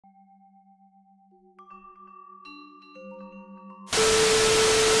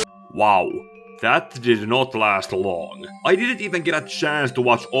Wow, that did not last long. I didn't even get a chance to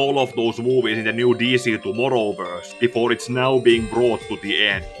watch all of those movies in the new DC Tomorrowverse before it's now being brought to the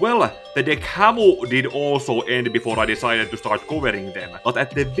end. Well, the Decamu did also end before I decided to start covering them, but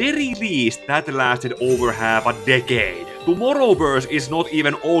at the very least that lasted over half a decade. Tomorrowverse is not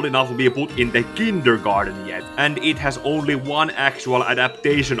even old enough to be put in the kindergarten yet, and it has only one actual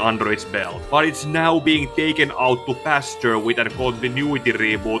adaptation under its belt, but it's now being taken out to pasture with a continuity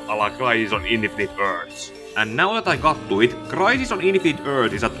reboot a la Crisis on Infinite Earths. And now that I got to it, Crisis on Infinite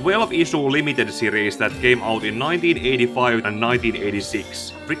Earth is a 12-issue limited series that came out in 1985 and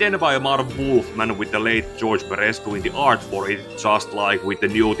 1986. Written by Marv Wolfman with the late George Perez doing the art for it, just like with the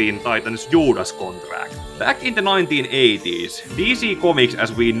new Teen Titans Judas contract. Back in the 1980s, DC Comics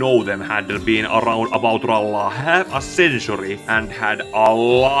as we know them had been around about half a century and had a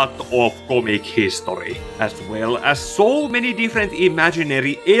lot of comic history, as well as so many different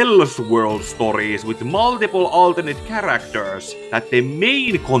imaginary Elseworld stories with multiple alternate characters that the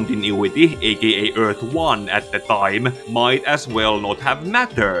main continuity, aka Earth 1 at the time, might as well not have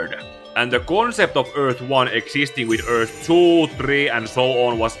mattered. And the concept of Earth 1 existing with Earth 2, 3 and so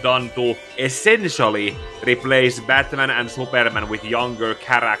on was done to essentially replace Batman and Superman with younger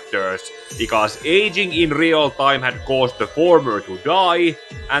characters, because aging in real time had caused the former to die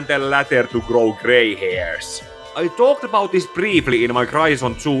and the latter to grow grey hairs. I talked about this briefly in my Crisis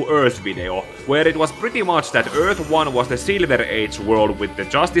on 2 Earth video, where it was pretty much that Earth 1 was the Silver Age world with the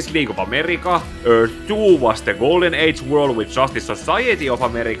Justice League of America, Earth 2 was the Golden Age world with Justice Society of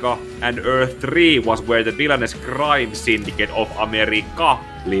America, and Earth 3 was where the villainous crime syndicate of America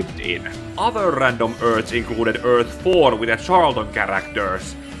lived in. Other random Earths included Earth 4 with the Charlton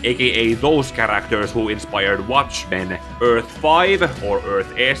characters, aka those characters who inspired Watchmen, Earth 5 or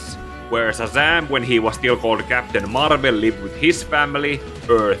Earth S, where Shazam, when he was still called Captain Marvel, lived with his family,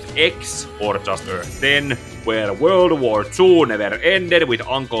 Earth X, or just Earth 10, where World War II never ended with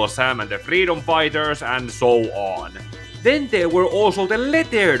Uncle Sam and the Freedom Fighters, and so on. Then there were also the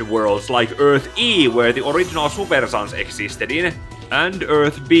lettered worlds like Earth E, where the original Super Sons existed in, and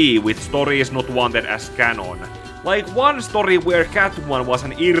Earth B, with stories not wanted as canon. Like one story where Catwoman was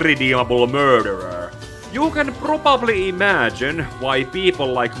an irredeemable murderer. You can probably imagine why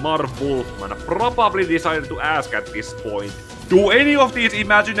people like Marv Wolfman probably decided to ask at this point, do any of these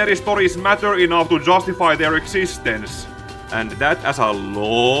imaginary stories matter enough to justify their existence? And that, as a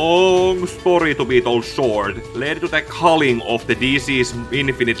long story to be told short, led to the culling of the DC's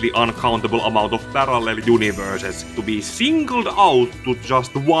infinitely uncountable amount of parallel universes to be singled out to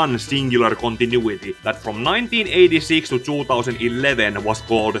just one singular continuity that from 1986 to 2011 was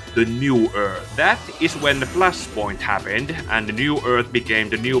called the New Earth. That is when Flashpoint happened and the New Earth became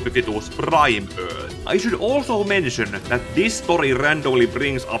the New 52's Prime Earth. I should also mention that this story randomly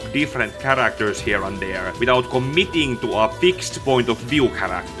brings up different characters here and there without committing to a fixed point of view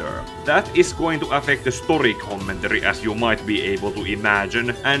character. That is going to affect the story commentary, as you might be able to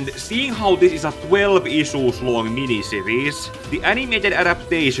imagine, and seeing how this is a 12 issues long miniseries, the animated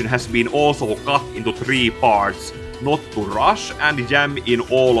adaptation has been also cut into 3 parts, not to rush and jam in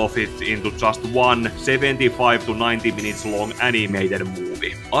all of it into just one 75 to 90 minutes long animated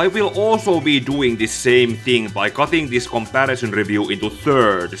movie. I will also be doing the same thing by cutting this comparison review into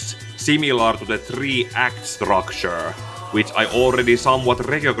thirds, similar to the 3-act structure, which I already somewhat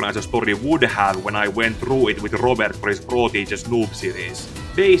recognized the story would have when I went through it with Robert for his Pro Teachers Noob series.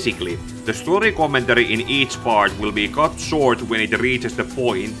 Basically, the story commentary in each part will be cut short when it reaches the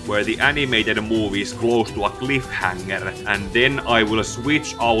point where the animated movie is close to a cliffhanger, and then I will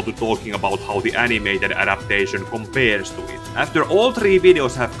switch out to talking about how the animated adaptation compares to it. After all 3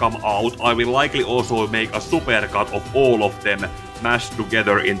 videos have come out, I will likely also make a supercut of all of them mashed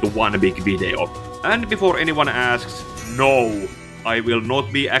together into one big video. And before anyone asks, no, I will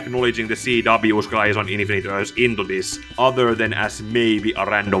not be acknowledging the CW's Crisis on Infinite Earths into this, other than as maybe a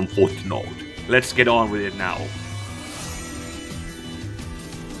random footnote. Let's get on with it now.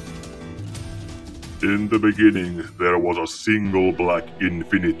 In the beginning, there was a single black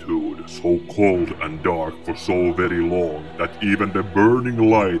infinitude, so cold and dark for so very long that even the burning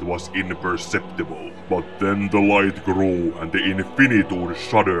light was imperceptible. But then the light grew and the infinitude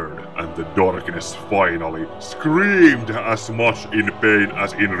shuddered, and the darkness finally screamed as much in pain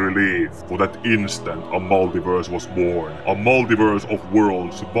as in relief. For that instant, a multiverse was born, a multiverse of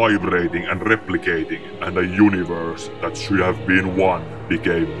worlds vibrating and replicating, and a universe that should have been one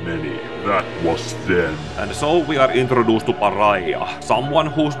became many. That was then. And so we are introduced to Pariah, someone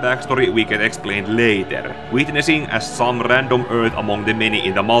whose backstory we can explain later, witnessing as some random Earth among the many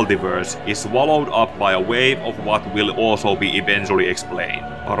in the multiverse is swallowed up by a wave of what will also be eventually explained.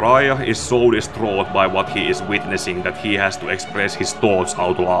 Pariah is so distraught by what he is witnessing that he has to express his thoughts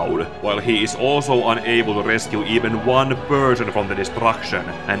out loud, while he is also unable to rescue even one person from the destruction,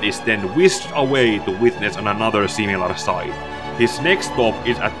 and is then whisked away to witness another similar sight. His next stop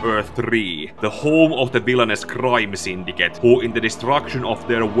is at Earth 3, the home of the villainous crime syndicate, who in the destruction of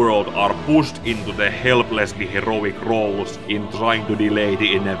their world are pushed into the helplessly heroic roles in trying to delay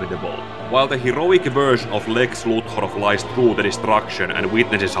the inevitable. While the heroic version of Lex Luthor flies through the destruction and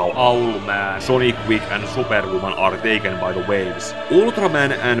witnesses how Owlman, Sonic Quick and Superwoman are taken by the waves,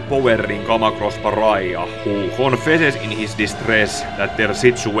 Ultraman and Power Ring come across Pariah, who confesses in his distress that their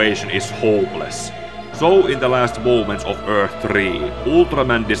situation is hopeless. So in the last moments of Earth 3,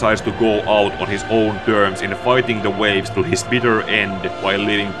 Ultraman decides to go out on his own terms in fighting the waves to his bitter end while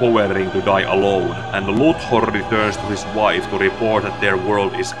leaving Power Ring to die alone, and Luthor returns to his wife to report that their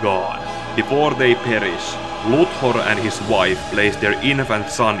world is gone. Before they perish, Luthor and his wife place their infant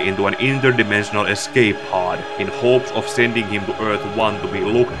son into an interdimensional escape pod in hopes of sending him to Earth 1 to be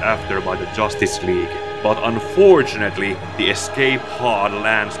looked after by the Justice League. But unfortunately, the escape pod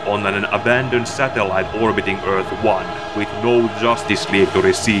lands on an abandoned satellite orbiting Earth 1, with no Justice League to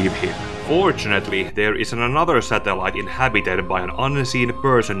receive him. Fortunately, there is another satellite inhabited by an unseen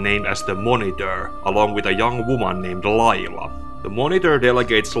person named as the Monitor, along with a young woman named Layla. The Monitor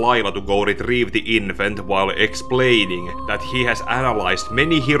delegates Layla to go retrieve the infant while explaining that he has analyzed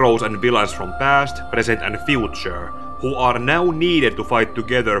many heroes and villains from past, present and future, who are now needed to fight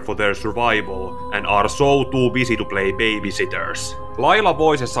together for their survival and are so too busy to play babysitters. Layla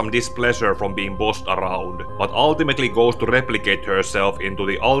voices some displeasure from being bossed around, but ultimately goes to replicate herself into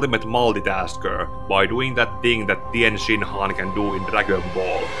the ultimate multitasker by doing that thing that Tien Shinhan can do in Dragon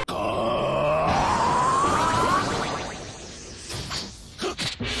Ball.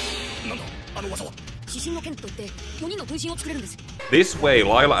 This way,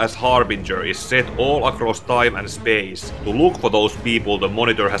 Layla as Harbinger is set all across time and space to look for those people the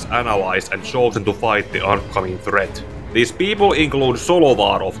Monitor has analyzed and chosen to fight the upcoming threat. These people include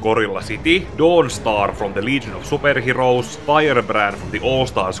Solovar of Gorilla City, Dawnstar from the Legion of Superheroes, Firebrand from the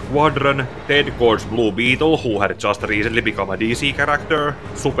All-Star Squadron, Ted Kord's Blue Beetle, who had just recently become a DC character,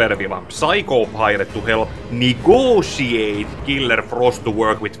 supervillain Psycho Pirate to help negotiate Killer Frost to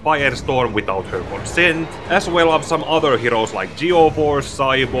work with Firestorm without her consent, as well as some other heroes like Geoforce,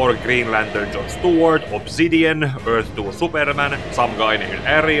 Cyborg, Green Lantern John Stewart, Obsidian, Earth 2 Superman, some guy named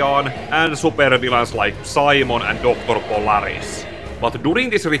Arion, and supervillains like Simon and Dr. Polaris. But during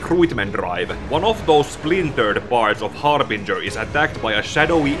this recruitment drive, one of those splintered parts of Harbinger is attacked by a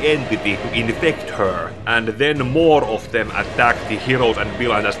shadowy entity to infect her, and then more of them attack the heroes and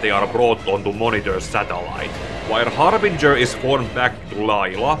villains as they are brought onto Monitor's satellite. While Harbinger is formed back to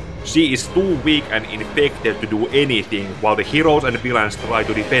Layla, she is too weak and infected to do anything while the heroes and villains try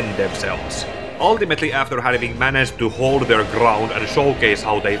to defend themselves. Ultimately, after having managed to hold their ground and showcase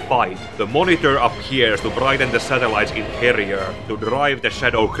how they fight, the Monitor appears to brighten the satellite's interior to drive the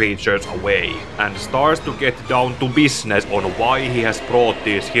shadow creatures away, and starts to get down to business on why he has brought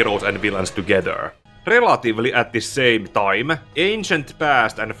these heroes and villains together. Relatively at the same time, ancient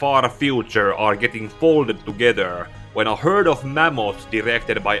past and far future are getting folded together when a herd of mammoths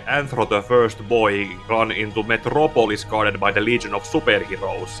directed by Anthro the First Boy run into Metropolis guarded by the Legion of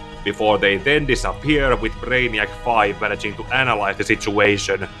Superheroes, before they then disappear with Brainiac 5 managing to analyze the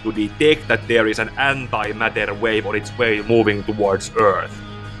situation to detect that there is an antimatter wave on its way moving towards Earth.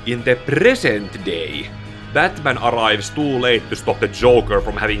 In the present day, Batman arrives too late to stop the Joker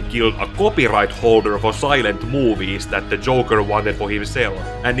from having killed a copyright holder for silent movies that the Joker wanted for himself,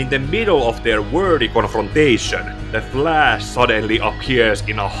 and in the middle of their wordy confrontation, the Flash suddenly appears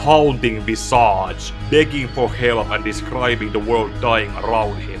in a haunting visage, begging for help and describing the world dying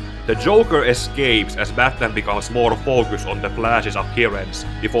around him. The Joker escapes as Batman becomes more focused on the Flash's appearance,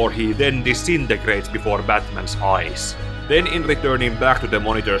 before he then disintegrates before Batman's eyes. Then in returning back to the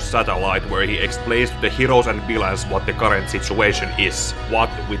Monitor's satellite, where he explains to the heroes and villains what the current situation is. What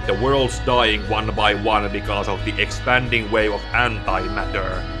with the worlds dying one by one because of the expanding wave of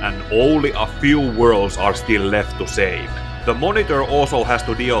antimatter, and only a few worlds are still left to save. The Monitor also has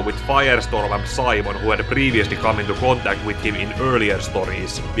to deal with Firestorm and Simon, who had previously come into contact with him in earlier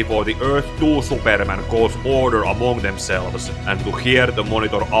stories, before the Earth 2 Superman calls order among themselves, and to hear the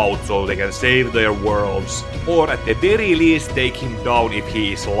Monitor out so they can save their worlds, or at the very least take him down if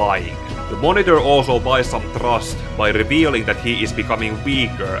he is lying. The Monitor also buys some trust by revealing that he is becoming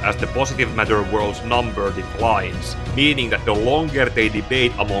weaker as the positive matter world's number declines, meaning that the longer they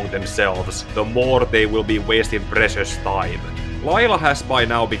debate among themselves, the more they will be wasting precious time. Layla has by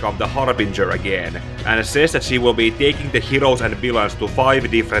now become the Harbinger again, and says that she will be taking the heroes and villains to 5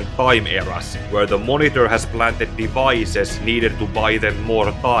 different time eras, where the Monitor has planted devices needed to buy them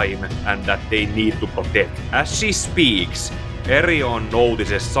more time and that they need to protect. As she speaks, Erion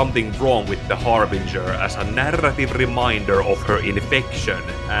notices something wrong with the Harbinger as a narrative reminder of her infection,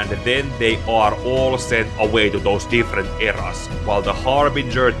 and then they are all sent away to those different eras, while the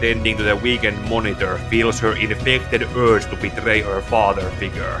Harbinger tending to the weakened Monitor feels her infected urge to betray her father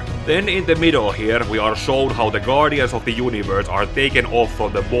figure. Then in the middle here we are shown how the Guardians of the Universe are taken off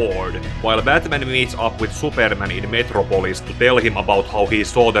from the board, while Batman meets up with Superman in Metropolis to tell him about how he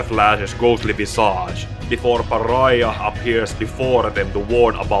saw the Flash's ghostly visage, before Pariah appears before them to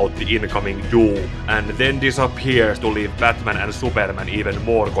warn about the incoming doom, and then disappears to leave Batman and Superman even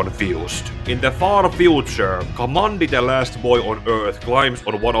more confused. In the far future, Kamandi, the last boy on Earth, climbs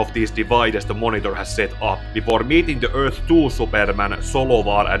on one of these dividers the Monitor has set up, before meeting the Earth 2 Superman,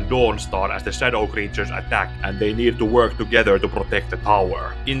 Solovar and Dawnstar as the shadow creatures attack, and they need to work together to protect the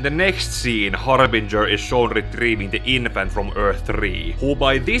tower. In the next scene, Harbinger is shown retrieving the infant from Earth 3, who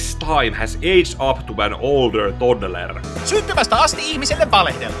by this time has aged up to an older toddler. Syntymästä asti ihmiselle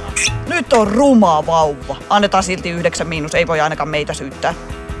valehdellaan. Nyt on ruma vauva. Annetaan silti 9-, ei voi ainakaan meitä syyttää.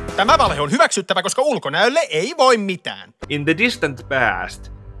 Tämä valhe on hyväksyttävä, koska ulkonäölle ei voi mitään. In the distant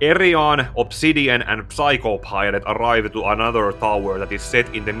past, Erion, Obsidian and Psycho Pirate arrive to another tower that is set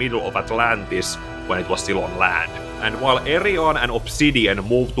in the middle of Atlantis when it was still on land. And while Erion and Obsidian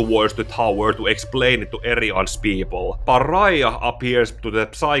move towards the tower to explain it to Erion's people, Pariah appears to the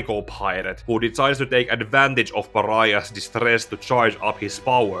Psycho Pirate, who decides to take advantage of Pariah's distress to charge up his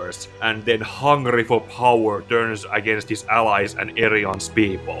powers, and then hungry for power turns against his allies and Erion's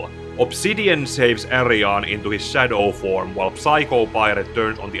people. Obsidian saves Erion into his shadow form, while Psycho Pirate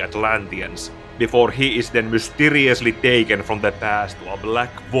turns on the Atlanteans, before he is then mysteriously taken from the past to a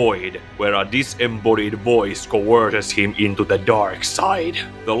black void, where a disembodied voice coerces him into the dark side.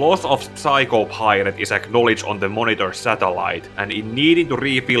 The loss of Psycho Pirate is acknowledged on the Monitor satellite, and in needing to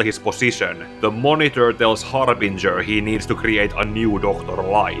refill his position, the Monitor tells Harbinger he needs to create a new Dr.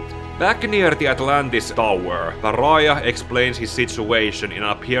 Light. Back near the Atlantis Tower, Pariah explains his situation in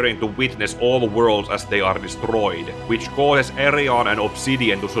appearing to witness all worlds as they are destroyed, which causes Erion and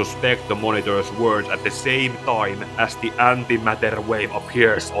Obsidian to suspect the Monitor's words at the same time as the antimatter wave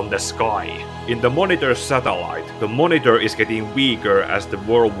appears on the sky. In the Monitor's satellite, the Monitor is getting weaker as the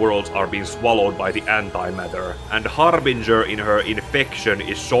worlds are being swallowed by the antimatter, and Harbinger in her infection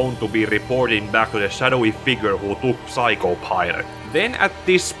is shown to be reporting back to the shadowy figure who took Psycho Pirate. Then at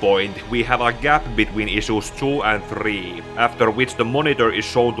this point, we have a gap between issues 2 and 3, after which the Monitor is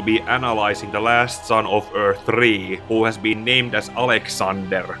shown to be analyzing the last son of Earth 3, who has been named as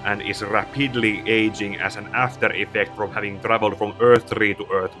Alexander, and is rapidly aging as an after effect from having traveled from Earth 3 to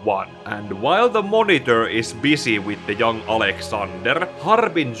Earth 1. And while the Monitor is busy with the young Alexander,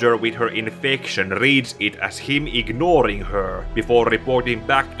 Harbinger with her infection reads it as him ignoring her, before reporting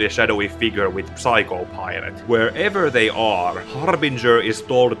back to the shadowy figure with Psycho Pirate. Wherever they are, Harbinger is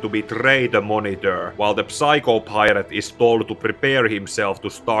told to betray the Monitor, while the Psycho Pirate is told to prepare himself to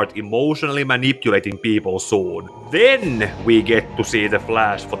start emotionally manipulating people soon. Then we get to see the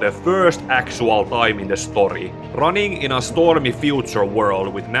Flash for the first actual time in the story, running in a stormy future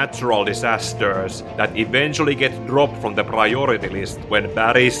world with natural disasters that eventually get dropped from the priority list when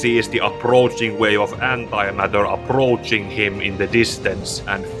Barry sees the approaching wave of antimatter approaching him in the distance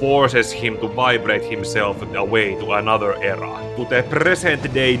and forces him to vibrate himself away to another era, to the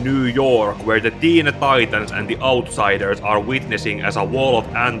present-day New York, where the Teen Titans and the Outsiders are witnessing as a wall of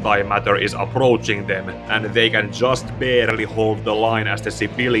antimatter is approaching them, and they can just barely hold the line as the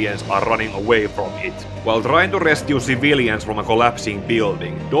civilians are running away from it. While trying to rescue civilians from a collapsing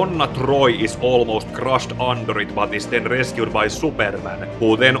building, Donna Troy is almost crushed under it but is then rescued by Superman,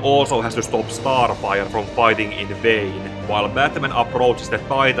 who then also has to stop Starfire from fighting in vain, while Batman approaches the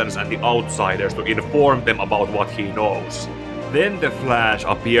Titans and the Outsiders to inform them about what he knows. Then the Flash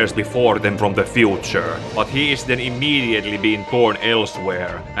appears before them from the future, but he is then immediately being torn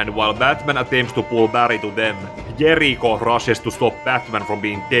elsewhere, and while Batman attempts to pull Barry to them, Jericho rushes to stop Batman from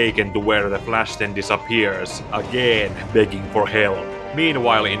being taken to where the Flash then disappears, again begging for help.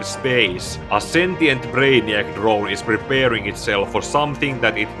 Meanwhile in space, a sentient Brainiac drone is preparing itself for something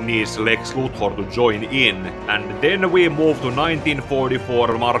that it needs Lex Luthor to join in, and then we move to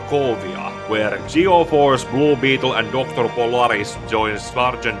 1944 Markovia, where Geoforce, Blue Beetle and Dr. Polaris join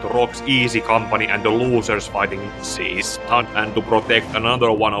Sergeant Rock's Easy Company and the losers fighting Seas, and to protect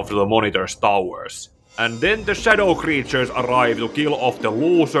another one of the Monitor's towers. And then the shadow creatures arrive to kill off the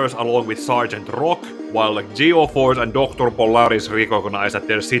losers along with Sergeant Rock, while Geoforce and Dr. Polaris recognize that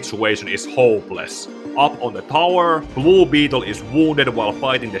their situation is hopeless. Up on the tower, Blue Beetle is wounded while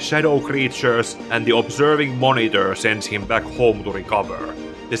fighting the shadow creatures, and the observing Monitor sends him back home to recover.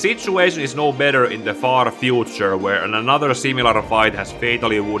 The situation is no better in the far future, where another similar fight has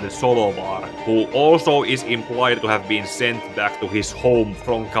fatally wounded Solovar, who also is implied to have been sent back to his home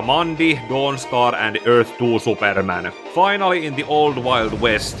from Kamandi, Dawnstar and Earth 2 Superman. Finally, in the old Wild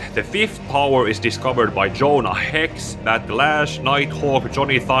West, the 5th tower is discovered by Jonah Hex, Batlash, Nighthawk,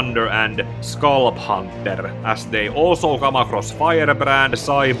 Johnny Thunder and Scalp Hunter, as they also come across Firebrand,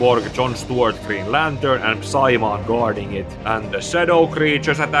 Cyborg, Jon Stewart Green Lantern and Psyman guarding it, and the shadow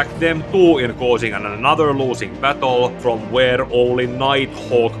creatures attack them too in causing another losing battle, from where only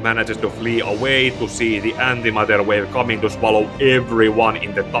Nighthawk manages to flee away to see the antimatter wave coming to swallow everyone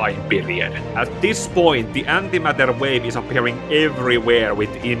in the time period. At this point, the antimatter wave is appearing everywhere with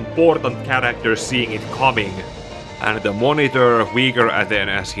important characters seeing it coming. And the Monitor, weaker than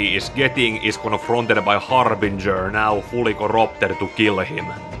as he is getting, is confronted by Harbinger, now fully corrupted, to kill him.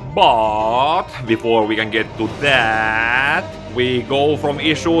 But before we can get to that, we go from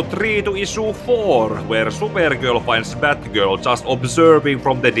issue 3 to issue 4, where Supergirl finds Batgirl just observing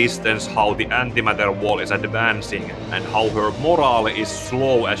from the distance how the antimatter wall is advancing, and how her morale is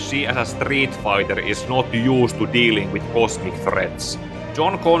slow as she as a street fighter is not used to dealing with cosmic threats.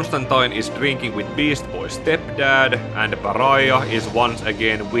 John Constantine is drinking with Beast Boy's stepdad, and Pariah is once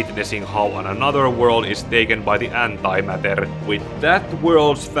again witnessing how another world is taken by the antimatter, with that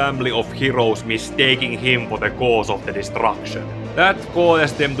world's family of heroes mistaking him for the cause of the destruction. That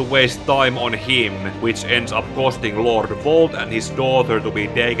causes them to waste time on him, which ends up costing Lord Volt and his daughter to be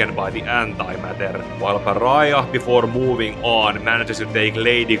taken by the antimatter, while Pariah, before moving on, manages to take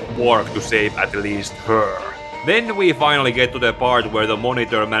Lady Quark to save at least her. Then we finally get to the part where the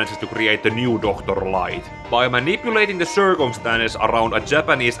Monitor manages to create the new Dr. Light. By manipulating the circumstances around a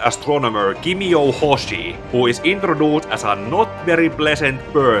Japanese astronomer, Kimio Hoshi, who is introduced as a not very pleasant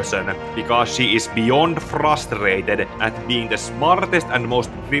person, because she is beyond frustrated at being the smartest and most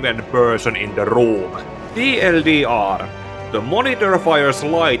driven person in the room. TLDR. The Monitor fires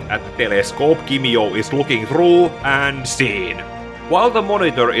light at the telescope Kimio is looking through, and scene. While the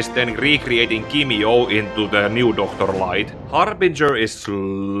Monitor is then recreating Kimio into the new Dr. Light, Harbinger is slowly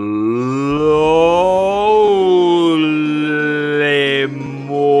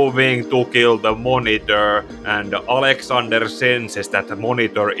moving to kill the Monitor, and Alexander senses that the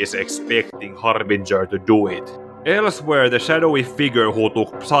Monitor is expecting Harbinger to do it. Elsewhere, the shadowy figure who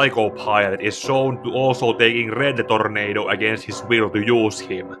took Psycho Pilot is shown to also taking Red Tornado against his will to use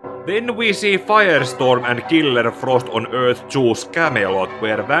him. Then we see Firestorm and Killer Frost on Earth 2's Camelot,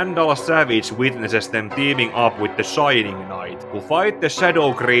 where Vandal Savage witnesses them teaming up with the Shining Knight to fight the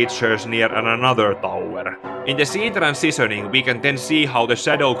shadow creatures near another tower. In the scene transitioning, we can then see how the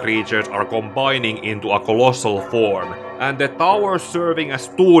shadow creatures are combining into a colossal form, and the towers serving as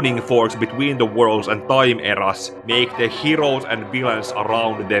tuning forks between the worlds and time eras make the heroes and villains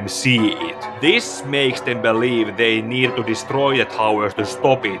around them see it. This makes them believe they need to destroy the towers to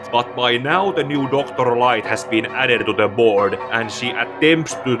stop it, but by now the new Dr. Light has been added to the board, and she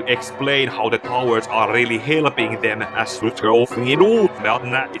attempts to explain how the towers are really helping them as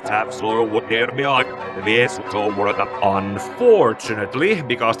unfortunately,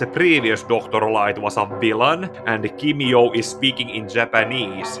 because the previous Dr. Light was a villain, and Kimio is speaking in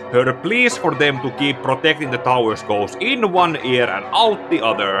Japanese, her pleas for them to keep protecting the towers goes in one ear and out the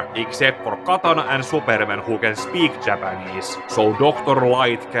other, except for Katana and Superman who can speak Japanese, so Dr.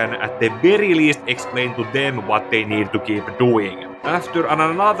 Light can at the very least explain to them what they need to keep doing. After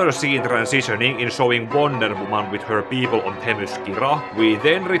another scene transitioning in showing Wonder Woman with her people on Themyscira, we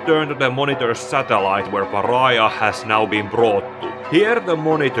then return to the Monitor's satellite where Pariah has now been brought to. Here the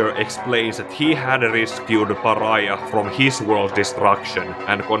Monitor explains that he had rescued Pariah from his world's destruction,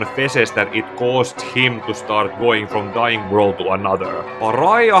 and confesses that it caused him to start going from dying world to another.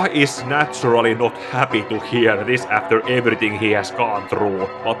 Pariah is naturally not happy to hear this after everything he has gone through,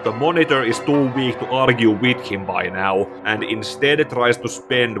 but the Monitor is too weak to argue with him by now, and instead tries to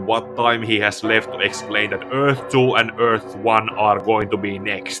spend what time he has left to explain that Earth 2 and Earth 1 are going to be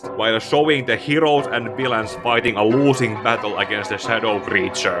next, while showing the heroes and villains fighting a losing battle against the shadow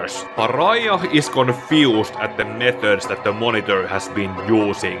creatures. Pariah is confused at the methods that the Monitor has been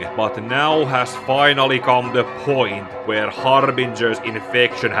using, but now has finally come the point where Harbinger's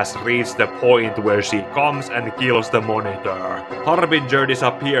infection has reached the point where she comes and kills the Monitor. Harbinger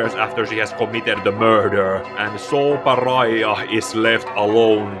disappears after she has committed the murder, and so Pariah is left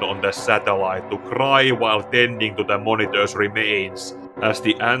alone on the satellite to cry while tending to the Monitor's remains, as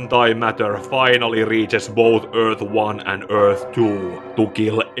the antimatter finally reaches both Earth 1 and Earth 2 to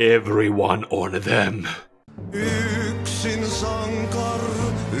kill everyone on them. Yksin sankar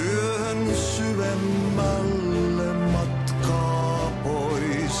yön syvemmälle matkaa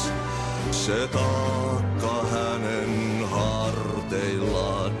pois. Se taakka hänen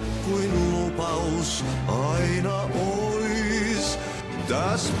harteillaan kuin lupaus aina ois.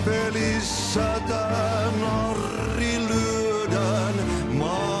 Täs pelissä tää narri lyödään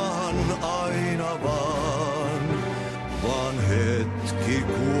maahan aina vaan hetki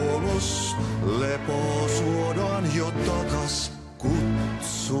kuolos lepo suodaan jo takas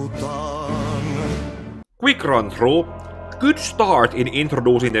kutsutaan. Quick run through. Good start in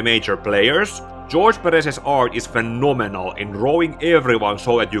introducing the major players. George Perez's art is phenomenal in drawing everyone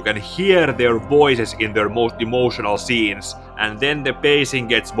so that you can hear their voices in their most emotional scenes, and then the pacing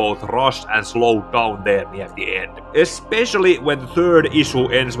gets both rushed and slowed down there near the end. Especially when the third issue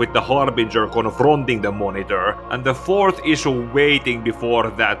ends with the Harbinger confronting the Monitor, and the fourth issue waiting before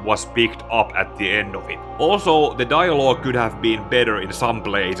that was picked up at the end of it. Also, the dialogue could have been better in some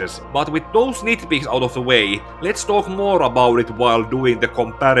places, but with those nitpicks out of the way, let's talk more about it while doing the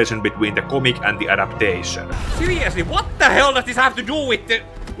comparison between the comic and the adaptation. Seriously, what the hell does this have to do with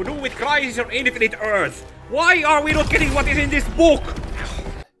Crisis on Infinite Earths? Why are we not getting what is in this book?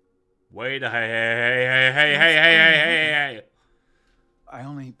 Wait, hey. I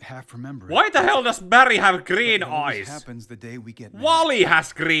only half remember it. Why the hell does Barry have green What always eyes? happens the day we get married. Wally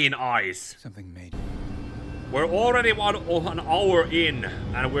has green eyes. Something made. We're already an hour in,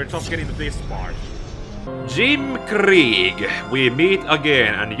 and we're just getting to this part. Jim Krieg, we meet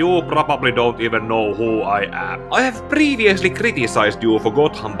again, and you probably don't even know who I am. I have previously criticized you for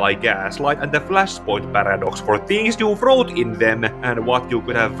Gotham by Gaslight and the Flashpoint Paradox for things you wrote in them and what you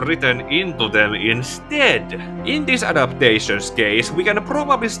could have written into them instead. In this adaptation's case, we can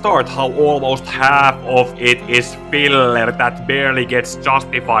probably start how almost half of it is filler that barely gets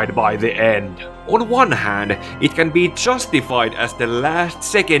justified by the end. On one hand, it can be justified as the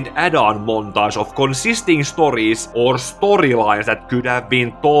last-second add-on montage of consisting stories or storylines that could have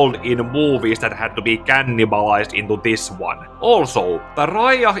been told in movies that had to be cannibalized into this one. Also,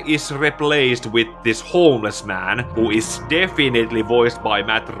 Pariah is replaced with this homeless man, who is definitely voiced by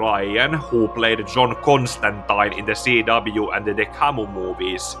Matt Ryan, who played John Constantine in the CW and the Camus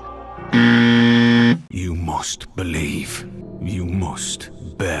movies. You must believe. You must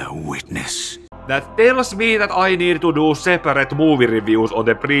bear witness. That tells me that I need to do separate movie reviews on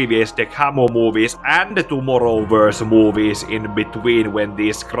the previous Decamo movies and the Tomorrowverse movies in between when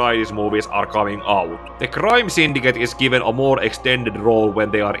these Crisis movies are coming out. The Crime Syndicate is given a more extended role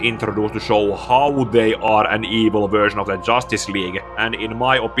when they are introduced to show how they are an evil version of the Justice League, and in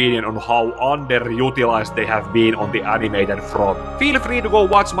my opinion on how underutilized they have been on the animated front. Feel free to go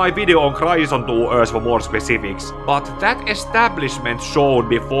watch my video on Crisis on Two Earths for more specifics, but that establishment shown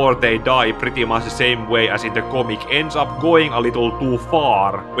before they die pretty much the same way as in the comic ends up going a little too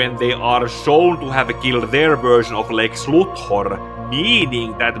far when they are shown to have killed their version of Lex Luthor,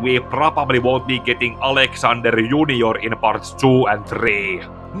 meaning that we probably won't be getting Alexander Jr. in parts 2 and 3.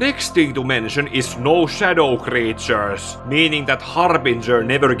 Next thing to mention is no shadow creatures, meaning that Harbinger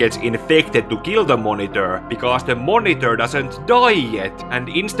never gets infected to kill the Monitor, because the Monitor doesn't die yet, and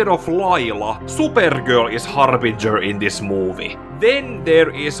instead of Layla, Supergirl is Harbinger in this movie. Then there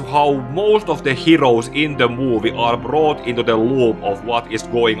is how most of the heroes in the movie are brought into the loop of what is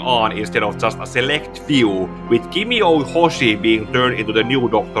going on instead of just a select few, with Kimio Hoshi being turned into the new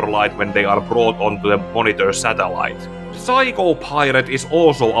Dr. Light when they are brought onto the Monitor satellite. Psycho Pirate is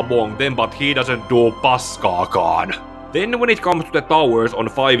also among them, but he doesn't do paskaakaan. Then when it comes to the towers on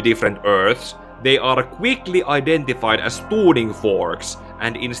 5 different Earths, they are quickly identified as tuning forks,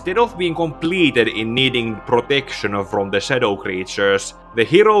 and instead of being completed in needing protection from the shadow creatures, the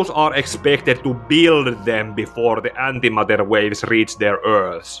heroes are expected to build them before the antimatter waves reach their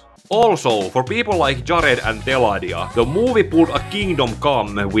Earths. Also, for people like Jared and Teladia, the movie pulled a Kingdom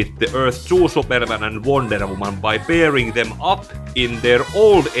Come with the Earth 2 Superman and Wonder Woman by pairing them up in their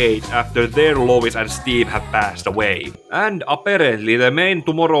old age after their Lois and Steve have passed away. And apparently the main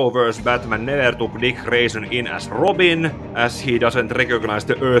Tomorrowverse Batman never took Dick Grayson in as Robin, as he doesn't recognize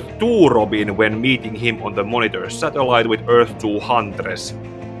the Earth 2 Robin when meeting him on the Monitor satellite with Earth 2 Huntress.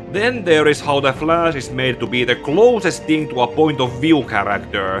 Then there is how the Flash is made to be the closest thing to a point of view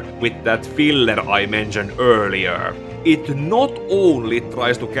character with that filler I mentioned earlier. it not only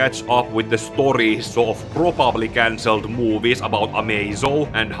tries to catch up with the stories of probably cancelled movies about Amazo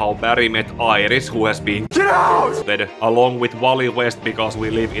and how Barry met Iris, who has been dead, along with Wally West because we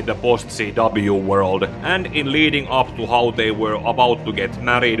live in the post-CW world, and in leading up to how they were about to get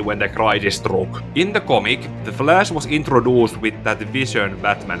married when the crisis struck. In the comic, the Flash was introduced with that vision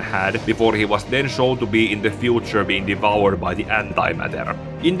Batman had before he was then shown to be in the future being devoured by the antimatter.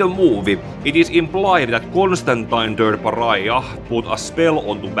 In the movie, it is implied that Constantine III Pariah put a spell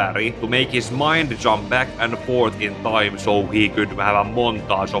onto Barry to make his mind jump back and forth in time so he could have a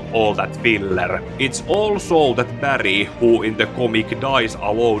montage of all that filler. It's also that Barry, who in the comic dies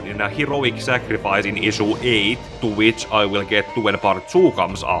alone in a heroic sacrifice in issue 8, to which I will get to when part 2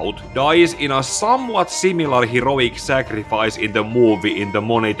 comes out, dies in a somewhat similar heroic sacrifice in the movie in the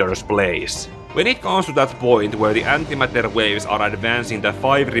Monitor's place. When it comes to that point where the antimatter waves are advancing the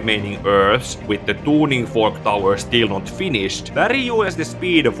 5 remaining Earths, with the tuning fork tower still not finished, Barry uses the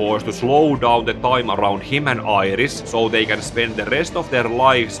Speed Force to slow down the time around him and Iris so they can spend the rest of their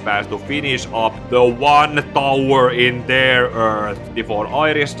lifespans to finish up the 1 tower in their Earth before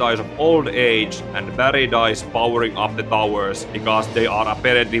Iris dies of old age and Barry dies powering up the towers because they are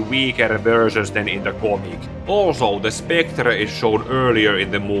apparently weaker versions than in the comic. Also, the Spectre is shown earlier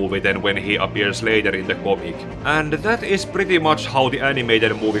in the movie than when he appears later in the comic. And that is pretty much how the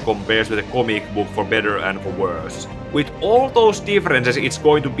animated movie compares to the comic book for better and for worse. With all those differences, it's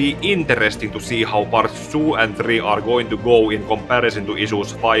going to be interesting to see how parts 2 and 3 are going to go in comparison to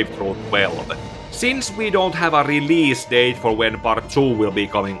issues 5 through 12. Since we don't have a release date for when part 2 will be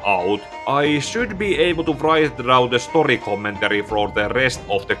coming out, I should be able to write down the story commentary for the rest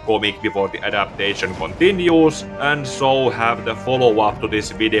of the comic before the adaptation continues, and so have the follow-up to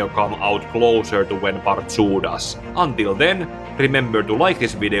this video come out closer to when part 2 does. Until then, remember to like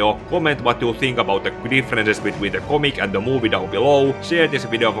this video, comment what you think about the differences between the comic and the movie down below, share this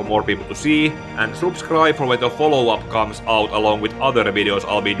video for more people to see, and subscribe for when the follow-up comes out along with other videos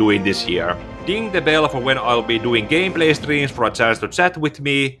I'll be doing this year. Ding the bell for when I'll be doing gameplay streams for a chance to chat with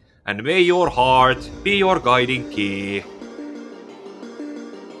me, and may your heart be your guiding key.